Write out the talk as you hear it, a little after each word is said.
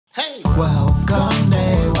Hey, welcome to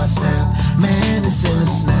AY Snap. Man, it's in the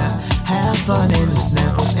snap. Have fun in the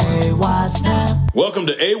snap with AY Snap. Welcome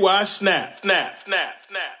to AY Snap.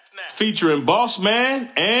 Featuring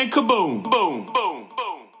Bossman and Kaboom. Boom, boom, boom,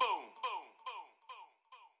 boom, boom,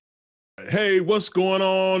 boom. Hey, what's going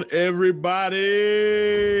on, everybody?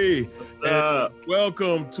 What's up? And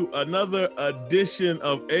welcome to another edition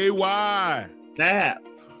of AY Snap.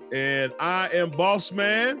 And I am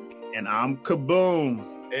Bossman. And I'm Kaboom.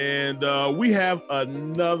 And we have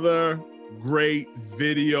another great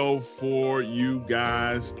video for you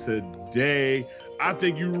guys today. I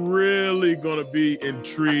think you're really gonna be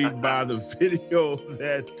intrigued by the video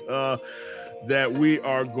that we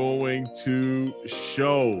are going to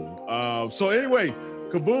show. So anyway,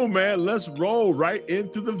 Kaboom, man, let's roll right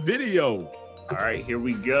into the video. All right, here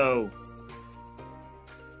we go.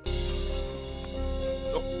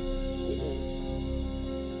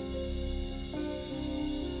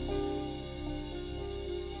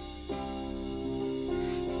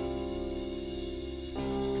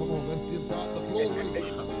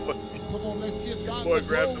 Boy,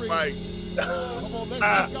 grab the mic. Come on, let's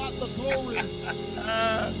give God the glory.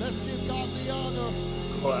 Let's give God the honor.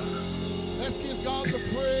 Wow. Let's give God the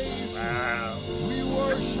praise. Wow. We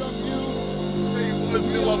worship you. He was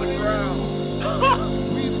still on the ground.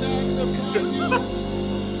 We magnify you.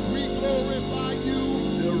 We glorify you.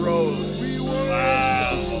 Still rolling. We worship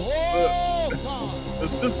Wow. you. Oh, God. The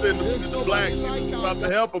sister in the black, she was about to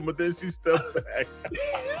help him, but then she stepped back.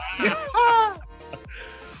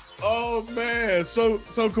 Oh man, so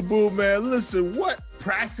Kaboom, man, listen, what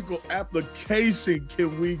practical application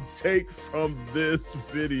can we take from this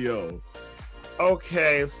video?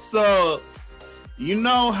 Okay, so you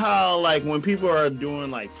know how like when people are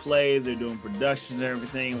doing like plays, they're doing productions and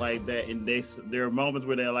everything like that, and there are moments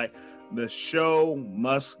where they're like, the show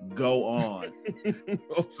must go on. Okay.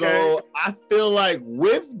 So I feel like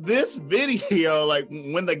with this video, like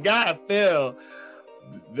when the guy fell,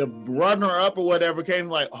 the runner-up or whatever came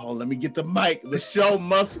like, oh, let me get the mic. The show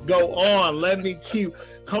must go on. Let me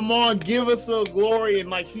come on, give us a glory. And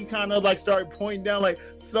like he kind of like started pointing down, like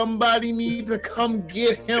somebody need to come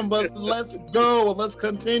get him, but let's go, let's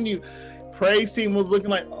continue. Praise team was looking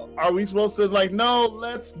like, are we supposed to like, no,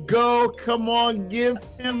 let's go. Come on, give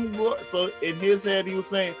him glory. So in his head, he was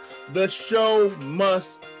saying, the show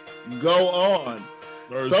must go on.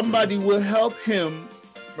 Mercy. Somebody will help him.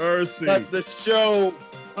 Mercy. But the show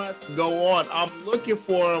must go on. I'm looking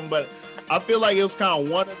for him, but I feel like it was kind of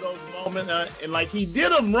one of those moments, and like he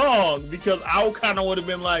did him wrong because I kind of would have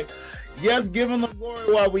been like, yes, give him the glory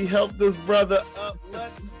while we help this brother up.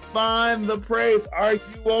 Let's find the praise. Are you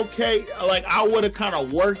okay? Like I would have kind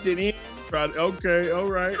of worked it in. Okay, all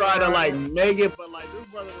right. Try to like make it, but like this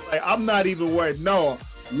brother was like, I'm not even worried. No,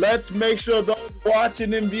 let's make sure those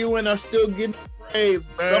watching and viewing are still getting praise.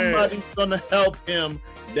 Man. Somebody's gonna help him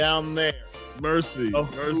down there. Mercy.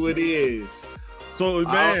 Of who it is. So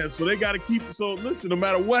man, so they gotta keep. So listen, no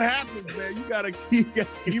matter what happens, man, you gotta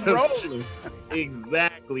keep rolling.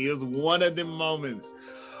 Exactly. It was one of them moments.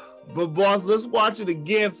 But boss, let's watch it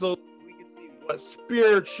again so we can see what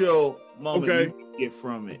spiritual moment you can get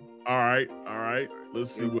from it. All right.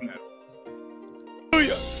 Let's see what happens.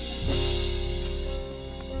 Hallelujah.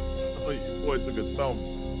 Oh, your boy took a thumb.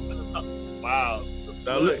 Wow.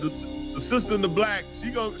 Now look, the sister in the black,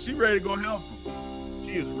 she ready to go help him.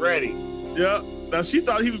 She is ready. Yeah. Now she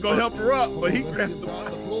thought he was gonna help her up, but he grabbed the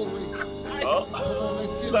mic.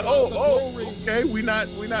 She's like, oh, okay, we not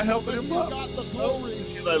helping him up.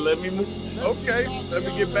 She's like, let me move. Okay, let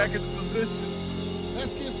me get back into position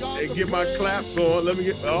and get my clap going. Let me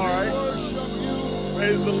get all right.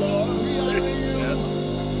 Praise the Lord.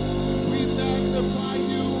 We magnify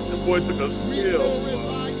you. The boy took a skill.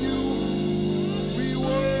 We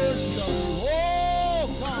worship you. Oh,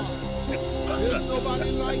 God. There's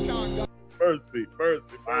nobody like our God. Mercy.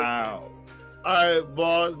 Wow. All right,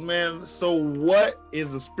 boss, man. So what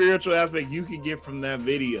is the spiritual aspect you can get from that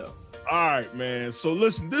video? All right, man. So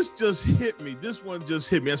listen, this just hit me. This one just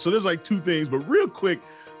hit me. So there's like two things, but real quick,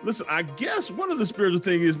 listen, I guess one of the spiritual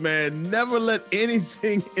things is, man, never let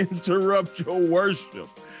anything interrupt your worship.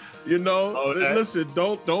 You know, okay. Listen,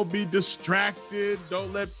 don't be distracted.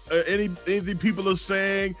 Don't let anything people are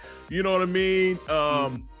saying, you know what I mean,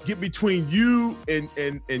 get between you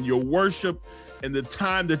and your worship and the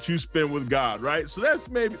time that you spend with God, right? So that's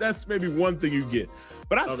maybe one thing you get.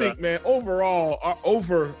 But I think, man, overall,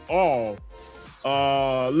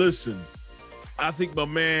 listen, I think my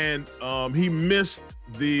man, he missed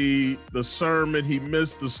the sermon. He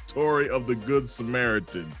missed the story of the Good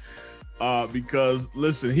Samaritan. Because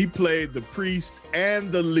listen, he played the priest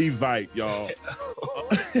and the Levite, y'all.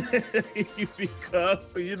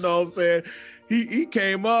 because you know what I'm saying, he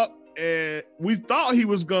came up and we thought he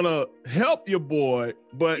was gonna help your boy,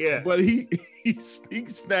 but he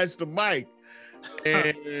snatched the mic.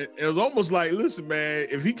 And it was almost like, listen, man,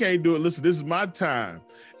 if he can't do it, listen, this is my time.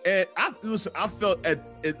 And I felt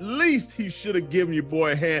at least he should have given your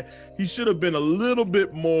boy a hand. He should have been a little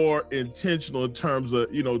bit more intentional in terms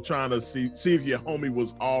of, you know, trying to see if your homie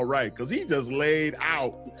was all right. Cause he just laid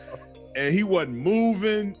out and he wasn't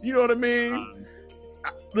moving. You know what I mean?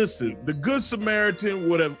 Listen, the Good Samaritan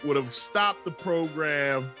would have stopped the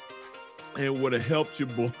program and would have helped your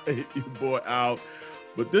boy out.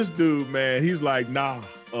 But this dude, man, he's like, nah,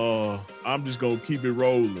 I'm just gonna keep it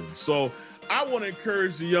rolling. So I want to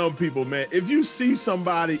encourage the young people, man, if you see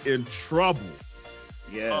somebody in trouble,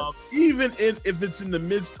 even if it's in the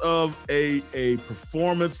midst of a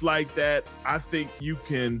performance like that, I think you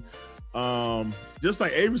can, just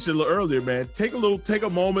like Avery said a little earlier, man, take a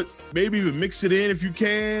moment, maybe even mix it in if you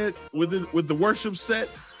can with the worship set.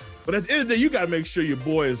 But at the end of the day, you got to make sure your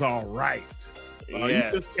boy is all right. You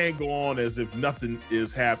just can't go on as if nothing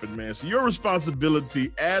is happening, man. So your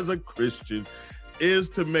responsibility as a Christian is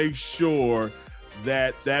to make sure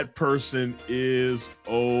that person is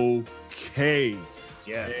okay.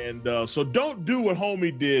 Yeah. And so don't do what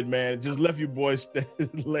homie did, man. Just left your boy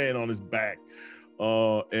laying on his back.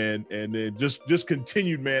 And then just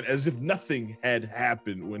continued, man, as if nothing had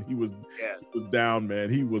happened when he was down, man.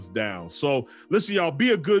 He was down. So listen, y'all,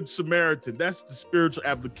 be a good Samaritan. That's the spiritual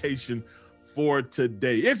application for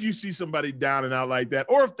today. If you see somebody down and out like that,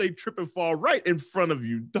 or if they trip and fall right in front of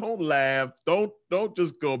you, don't laugh. Don't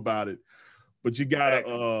just go about it. But you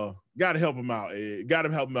gotta help them out.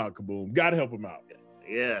 Gotta help them out, Kaboom. Gotta help them out.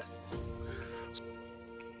 Yes.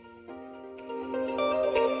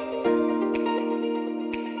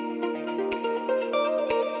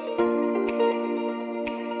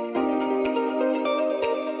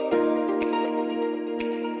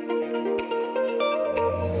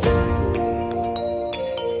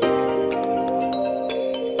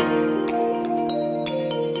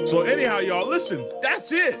 So anyhow, y'all, listen,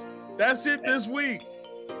 that's it. That's it this week.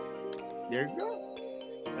 There you go.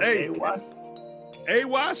 Hey,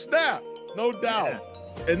 AY Snap, no doubt.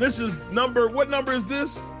 Yeah. And this is what number is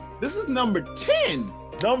this? This is number 10.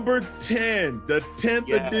 Number 10, the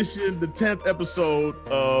 10th edition, the 10th episode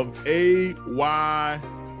of AY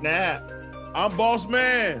Snap. I'm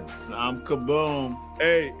Bossman. I'm Kaboom.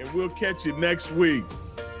 Hey, and we'll catch you next week.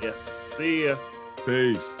 Yes. See ya.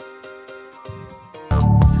 Peace.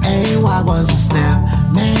 AY was a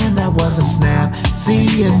snap, man, that was a snap.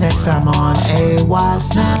 See you next time on AY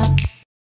Snap.